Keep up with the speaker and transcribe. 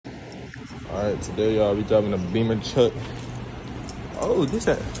Alright, today y'all be driving a Beamer truck. Oh, this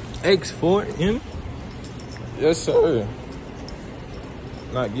that X4M? Yes, sir.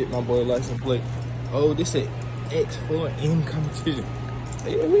 Not get my boy license plate. Oh, this that X4M competition.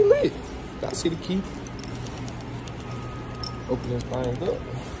 Hey, we lit. Y'all see the key? Open this thing up.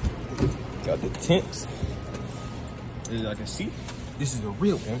 Got the tents. As I can see, this is a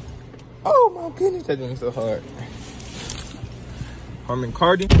real one. Oh my goodness, that thing's so hard. Harman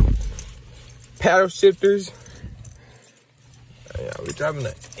Kardon. Paddle shifters. Yeah, we're driving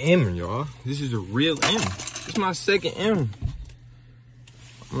an M, y'all. This is a real M. This is my second M.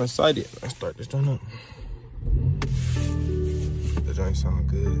 I'm excited. Let's start this joint up. The joint sound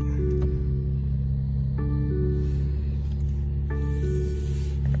good.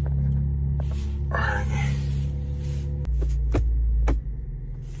 All right.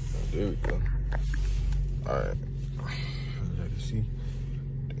 There we go. All right. As I can see,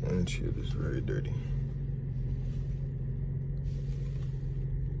 the windshield is very dirty.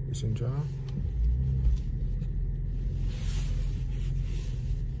 It's in job.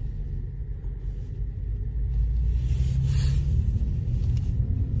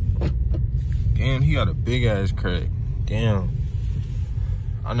 Damn, he got a big ass crack. Damn.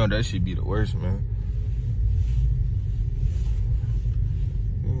 I know that should be the worst, man.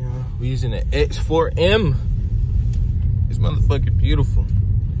 Yeah, we using the X4M. This motherfucker beautiful.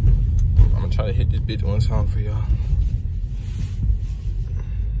 I'm gonna try to hit this bitch one time for y'all.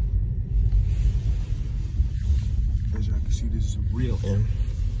 As y'all can see, this is a real M.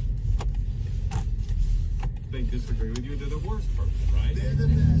 They disagree with you, they're the worst person, right? They're the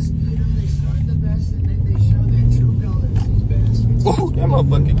best. You know, they start the best and then they show their true colors. These bastards. Ooh, that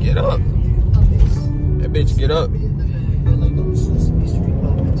motherfucker get up. That bitch get up.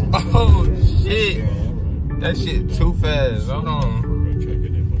 Oh shit. That shit too fast. Hold on.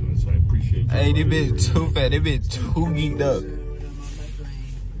 Hey, this bitch too fast. This bitch too geeked up.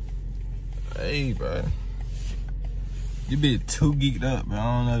 Hey, bro. This bitch too geeked up, bro. I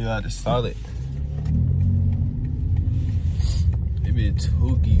don't know if y'all just saw it. This bitch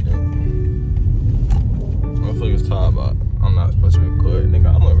too geeked up. Motherfuckers talking about I'm not supposed to record. Nigga,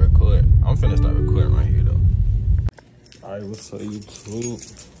 I'm gonna record. I'm finna start recording right here, though. Alright, what's up, YouTube?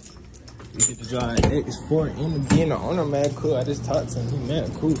 We get to drive X4M again. The owner, man, cool. I just talked to him. He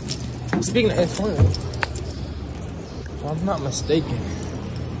mad cool. Speaking of X4M, if I'm not mistaken,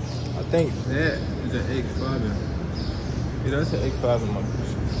 I think that is an X5. Yeah, that's an X5 in my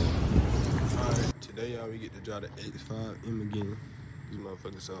picture. Alright, today, y'all, we get to drive the X5M again. These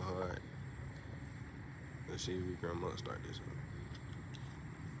motherfuckers so hard. Let's see if we can start this one.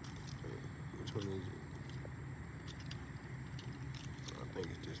 Which one is it? I think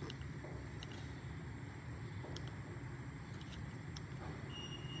it's this one.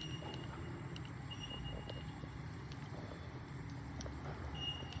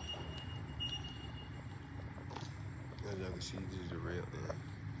 As y'all can see, this is a real M.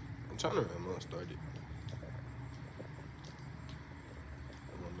 I'm trying to remote start it.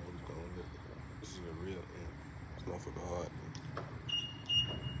 I don't know what's going on. This is a real M. This motherfucker hard.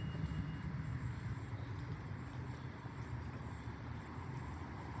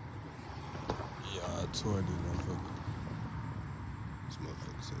 Yeah, I tore this motherfucker. This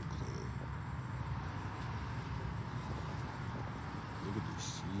motherfucker so clean. Look at these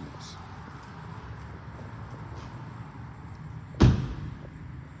seats.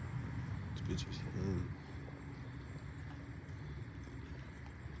 This bitch is him.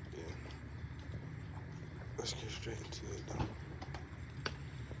 Yeah. Let's get straight into it though.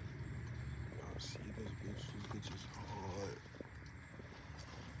 Y'all see this bitch? This bitch is hard.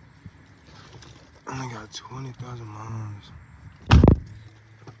 I only got 20,000 miles.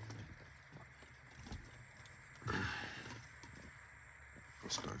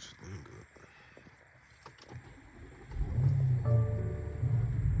 Let's start this thing up.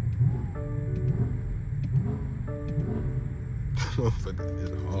 Motherfucker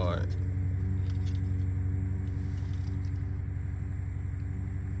is hard.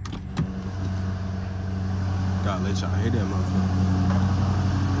 Gotta let y'all hear that motherfucker.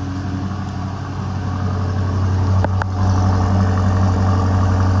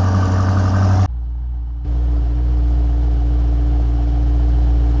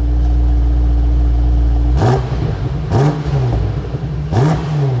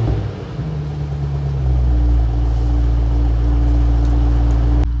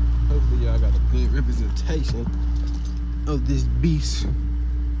 Of this beast.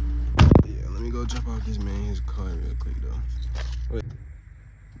 Yeah, let me go jump off this man his car real quick though. Wait.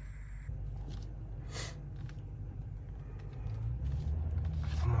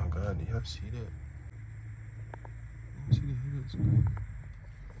 Oh my god. y'all see that? You see the headlights, man?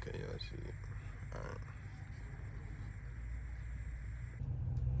 Okay, y'all see it. Alright.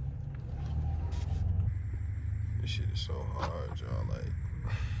 This shit is so hard, y'all. Like,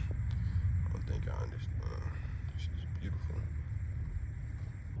 I don't think I understand. This shit is beautiful.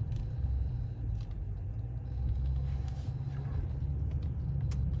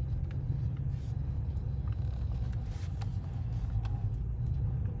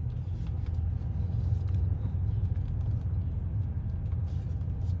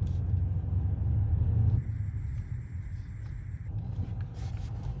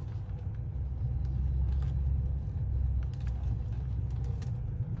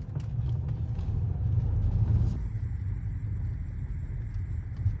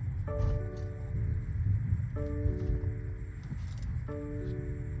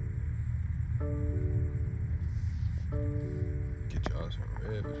 Get y'all some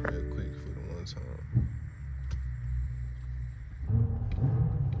revs real quick for the one time.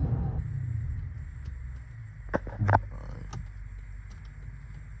 Alright.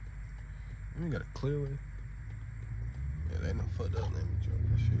 We got a clear way. Yeah, they done fucked up. Let me jump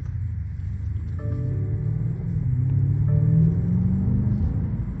this shit.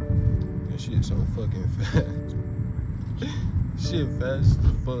 This shit so fucking fast. Shit fast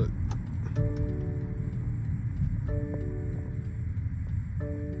as fuck.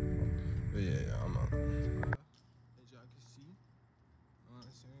 But yeah, I'm out. As y'all can see, know what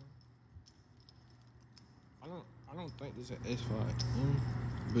I'm saying? I don't think this is an S5M,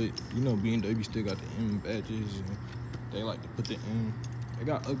 but you know BMW still got the M badges and they like to put the M. They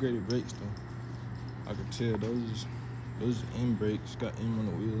got upgraded brakes though. I can tell those M brakes got M on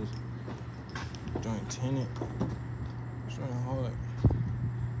the wheels. Joint tinted. Joint hard.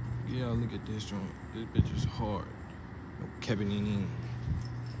 Yeah, look at this joint. This bitch is hard. No cabinet.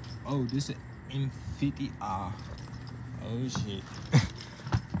 Oh, this is M50R. Oh shit.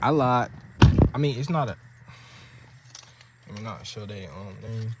 I lied. I mean, it's not a. Let me not show that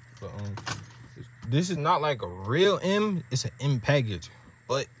name, but this is not like a real M. It's an M package,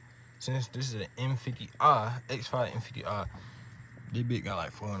 but since this is an M50R, X5 M50R, this bitch got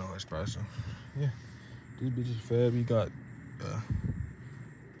like 400 horsepower. So yeah, this bitch is fab. We got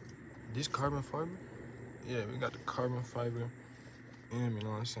this carbon fiber. Yeah, we got the carbon fiber. You know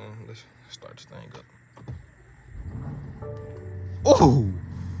what I'm saying? Let's start this thing up. Oh,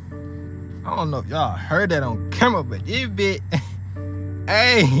 I don't know if y'all heard that on camera, but this bit,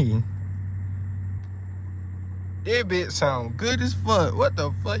 hey, this bit sound good as fuck. What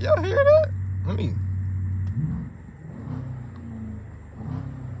the fuck? Y'all hear that? Let me.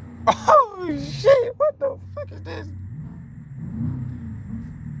 Oh shit! What the fuck is this?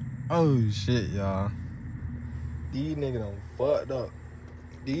 Oh shit, y'all. These niggas done fucked up.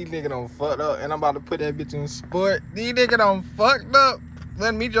 These niggas done fucked up, and I'm about to put that bitch in sport. These niggas done fucked up.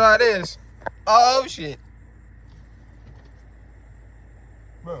 Let me try this. Oh shit.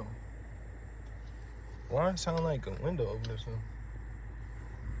 Bro. Why it sound like a window opener or something?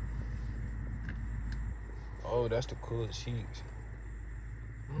 Oh, that's the coolest sheets.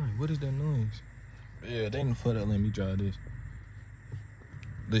 I'm like, what is that noise? Yeah, they didn't fuck up. Let me try this.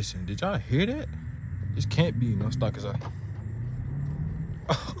 Listen, did y'all hear that? This can't be no stock as I.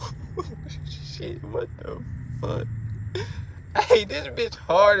 Oh shit, what the fuck? Hey, this bitch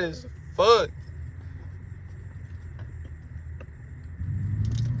hard as fuck.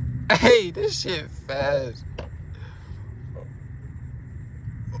 Hey, this shit fast.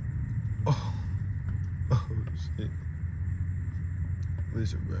 Oh shit.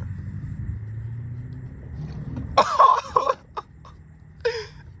 Listen, bro.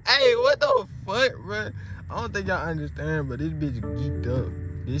 Hey, what the fuck, bro? I don't think y'all understand, but this bitch geeked up.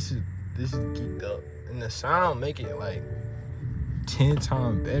 This is geeked up, and the sound make it like 10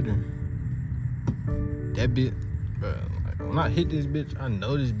 times better. That bitch, bro. Like, when I hit this bitch, I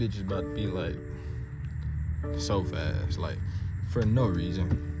know this bitch is about to be like so fast, like for no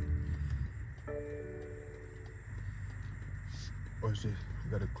reason. What's this?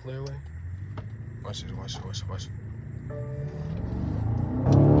 You got a clear way? Watch this. Watch this. Watch it.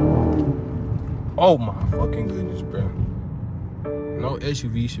 Oh my fucking goodness, bro. No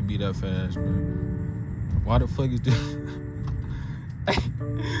SUV should be that fast, bro. Why the fuck is this?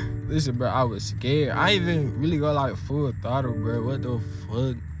 Listen, bro, I was scared. I ain't even really go like full throttle, bro. What the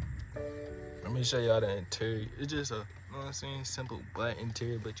fuck? Let me show y'all the interior. It's just a, you know what I'm saying, simple black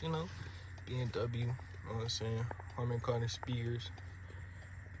interior, but you know, BMW, you know what I'm saying? Harman Kardon speakers.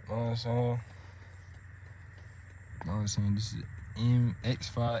 You know what I'm saying? You know what I'm saying? This is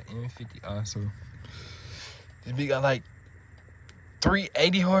X5 M50R, so this bitch got like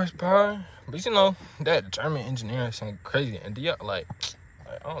 380 horsepower. But you know, that German engineering sound crazy. And do y'all like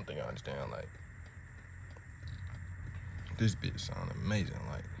I don't think I understand. Like, this bitch sound amazing.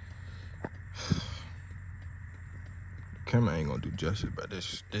 Like, the camera ain't gonna do justice, but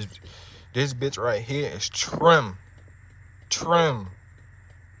this bitch right here is trim.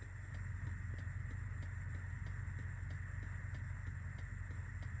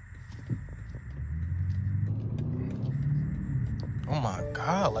 Oh my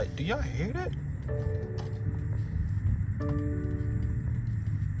God, like, do y'all hear that?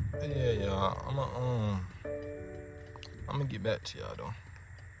 Yeah, y'all, I'm gonna get back to y'all though.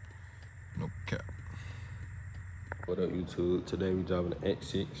 No cap. What up, YouTube? Today we driving the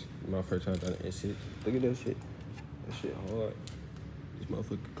X6. My first time driving the X6. Look at that shit. That shit hard. This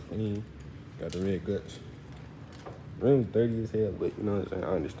motherfucker clean. Got the red guts. Rim's dirty as hell, but you know what I'm saying? I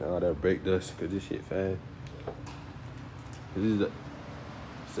understand all that brake dust because this shit fast. This is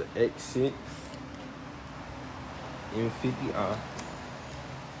it's an X6 M50i.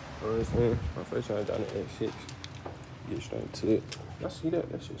 You know what I'm saying? My first time driving the X6. Get straight to it. Y'all see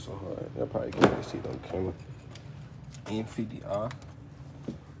that? That shit's so hard. Y'all probably can't see it on camera. M50i.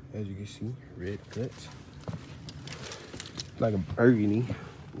 As you can see, red guts. Like a burgundy.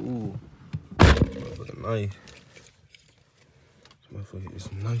 Ooh. Motherfucker nice. This motherfucker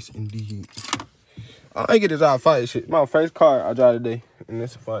is nice indeed. I ain't get this out fire shit. My first car I drive today, and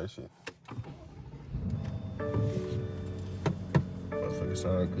this is fire shit. Motherfucker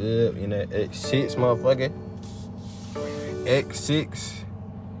sound good in that X6, motherfucker. X6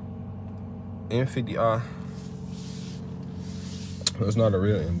 M50i. Well, it's not a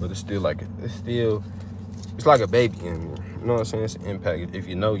real M, but it's still like it's like a baby M. You know what I'm saying? It's an M package. If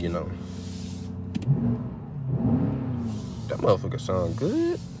you know, you know. That motherfucker sound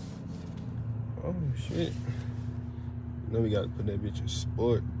good. Oh shit. Now we gotta put that bitch in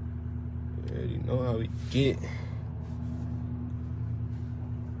sport. You already know how we get.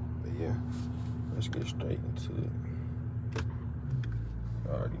 But yeah, let's get straight into it. I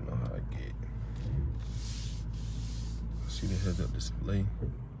already know how I get. See the heads-up display.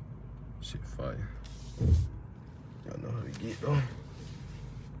 Shit fire. Y'all know how we get though.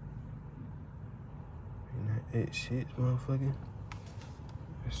 And that X6, motherfucker.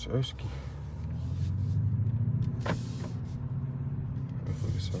 That's Sersky.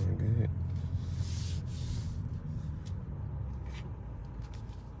 Motherfucker sound good.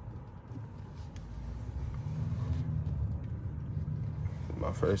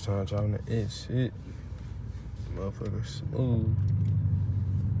 My first time driving the X6. Motherfucker smooth.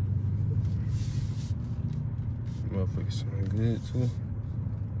 Motherfucker sound good too.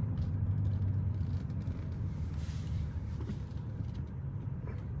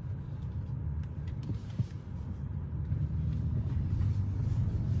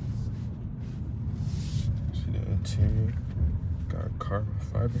 See the interior. Got carbon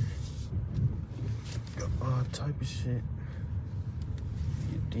fiber. Got all type of shit.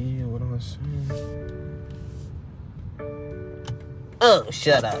 You did what I'm saying? Oh,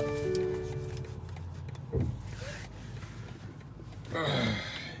 shut up.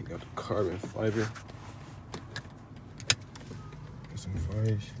 You got the carbon fiber. Got some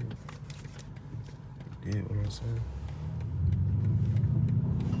fire shit. You did what I'm saying?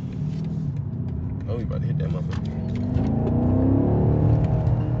 Oh, we about to hit that motherfucker.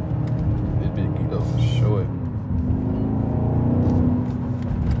 This bitch geeked up for sure.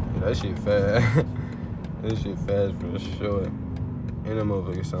 Yeah, that shit fast. This shit fast for sure. And that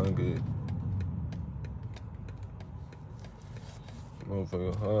motherfucker sound good.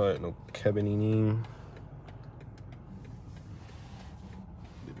 Motherfucker hard, no cabining.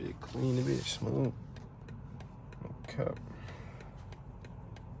 The bit clean, the bit smooth. No cap.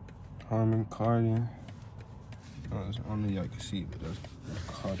 Harman Kardon. I don't know if y'all can see, but that's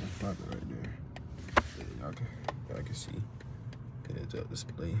carbon fiber right there. Yeah, y'all can see. Heads up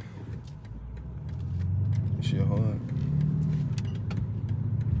display. This shit hard.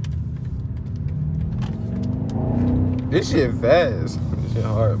 This shit fast. This shit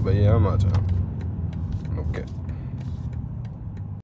hard, but yeah, I'm out, y'all.